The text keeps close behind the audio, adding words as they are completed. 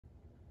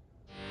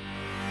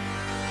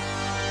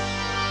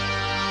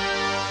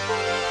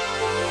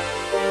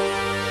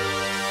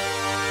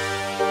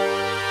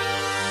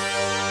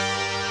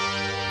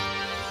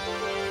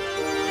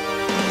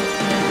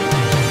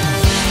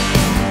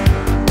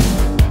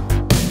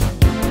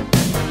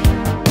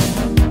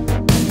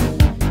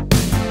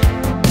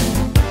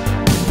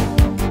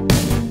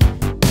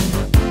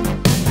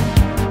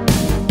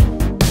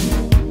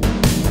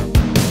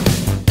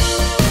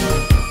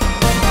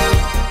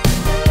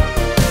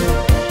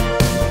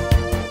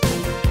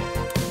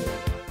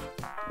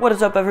What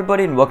is up,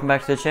 everybody, and welcome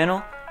back to the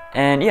channel.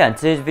 And yeah, in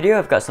today's video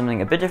I've got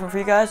something a bit different for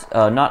you guys,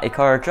 not a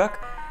car or truck.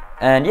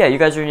 And yeah, you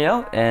guys already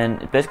know,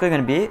 and it's basically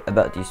going to be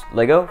about these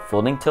Lego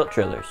folding tilt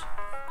trailers.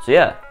 So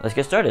yeah, let's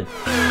get started.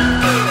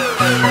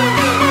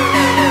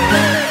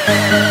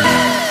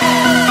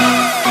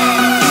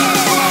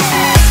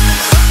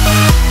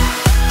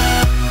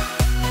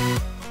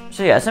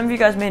 So yeah, as some of you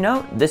guys may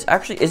know, this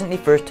actually isn't the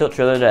first tilt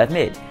trailer that I've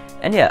made.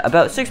 And yeah,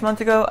 about 6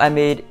 months ago, I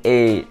made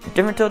a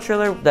different tilt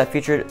trailer that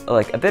featured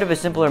like a bit of a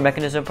simpler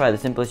mechanism, probably the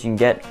simplest you can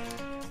get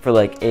for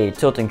like a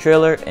tilting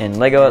trailer in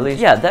Lego at least.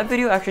 Yeah, that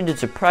video actually did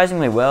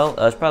surprisingly well.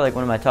 It's probably like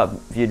one of my top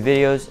viewed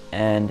videos,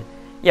 and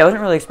yeah, I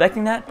wasn't really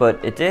expecting that, but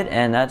it did,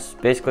 and that's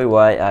basically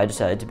why I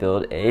decided to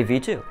build a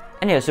V2.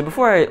 And yeah, so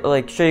before I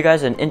like show you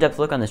guys an in-depth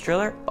look on this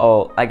trailer,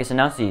 I'll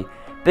announce the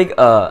big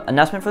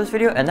announcement for this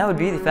video, and that would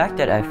be the fact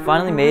that I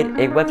finally made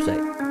a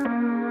website.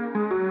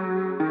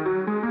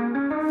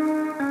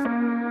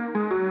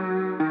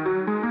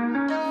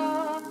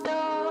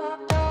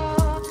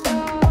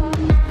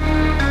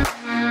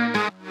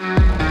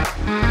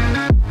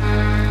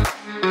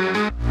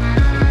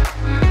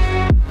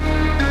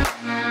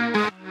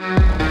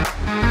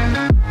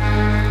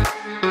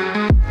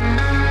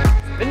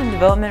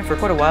 Development for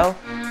quite a while,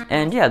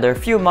 and yeah, there are a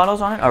few models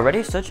on it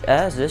already, such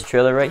as this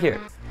trailer right here.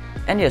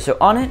 And yeah, so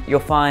on it you'll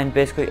find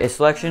basically a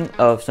selection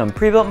of some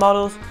pre-built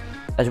models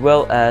as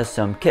well as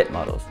some kit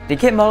models. The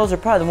kit models are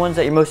probably the ones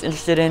that you're most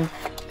interested in,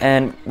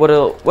 and what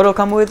it'll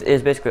come with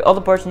is basically all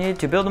the parts you need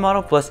to build the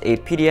model plus a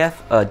PDF,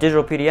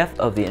 digital PDF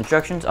of the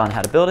instructions on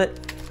how to build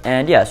it.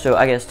 And yeah, so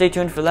I guess stay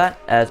tuned for that,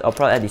 as I'll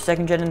probably add the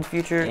second gen in the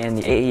future and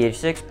the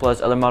AE86 plus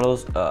other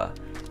models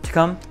to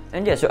come.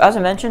 And yeah, so as I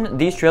mentioned,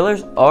 these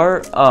trailers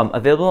are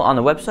available on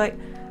the website.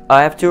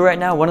 I have two right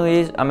now. One of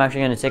these I'm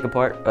actually going to take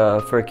apart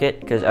for a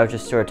kit because I was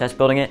just sort of test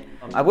building it.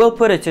 I will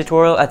put a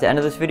tutorial at the end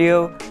of this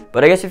video,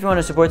 but I guess if you want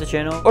to support the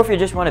channel, or if you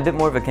just want a bit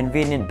more of a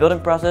convenient building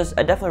process,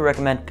 I definitely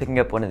recommend picking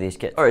up one of these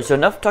kits. Alright, so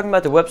enough talking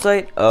about the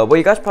website. What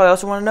you guys probably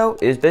also want to know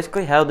is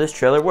basically how this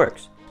trailer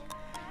works.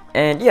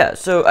 And yeah,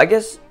 so I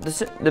guess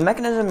the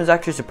mechanism is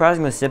actually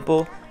surprisingly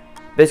simple.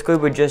 Basically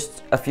with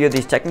just a few of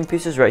these technic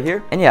pieces right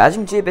here. And yeah, as you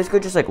can see, it basically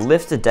just like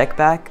lifts the deck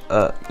back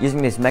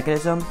using this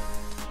mechanism.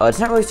 It's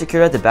not really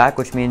secure at the back,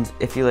 which means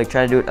if you like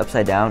try to do it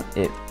upside down,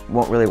 it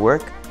won't really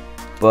work.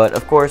 But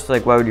of course,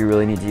 like, why would you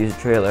really need to use a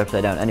trailer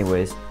upside down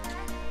anyways?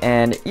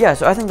 And yeah,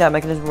 so I think that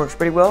mechanism works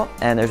pretty well.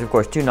 And there's of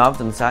course two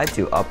knobs on the side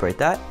to operate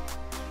that.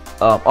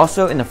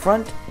 Also in the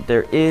front,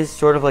 there is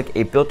sort of like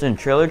a built-in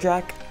trailer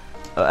jack.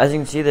 As you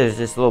can see, there's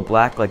this little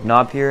black like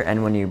knob here,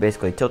 and when you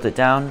basically tilt it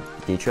down,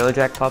 the trailer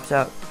jack pops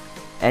out.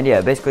 And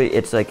yeah, basically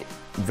it's like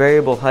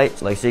variable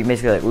height, like so you can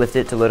basically like lift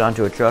it to load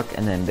onto a truck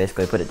and then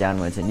basically put it down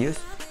when it's in use.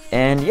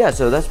 And yeah,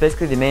 so that's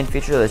basically the main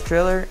feature of this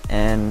trailer,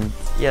 and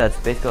yeah, that's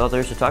basically all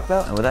there is to talk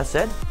about. And with that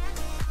said,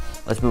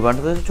 let's move on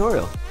to the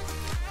tutorial.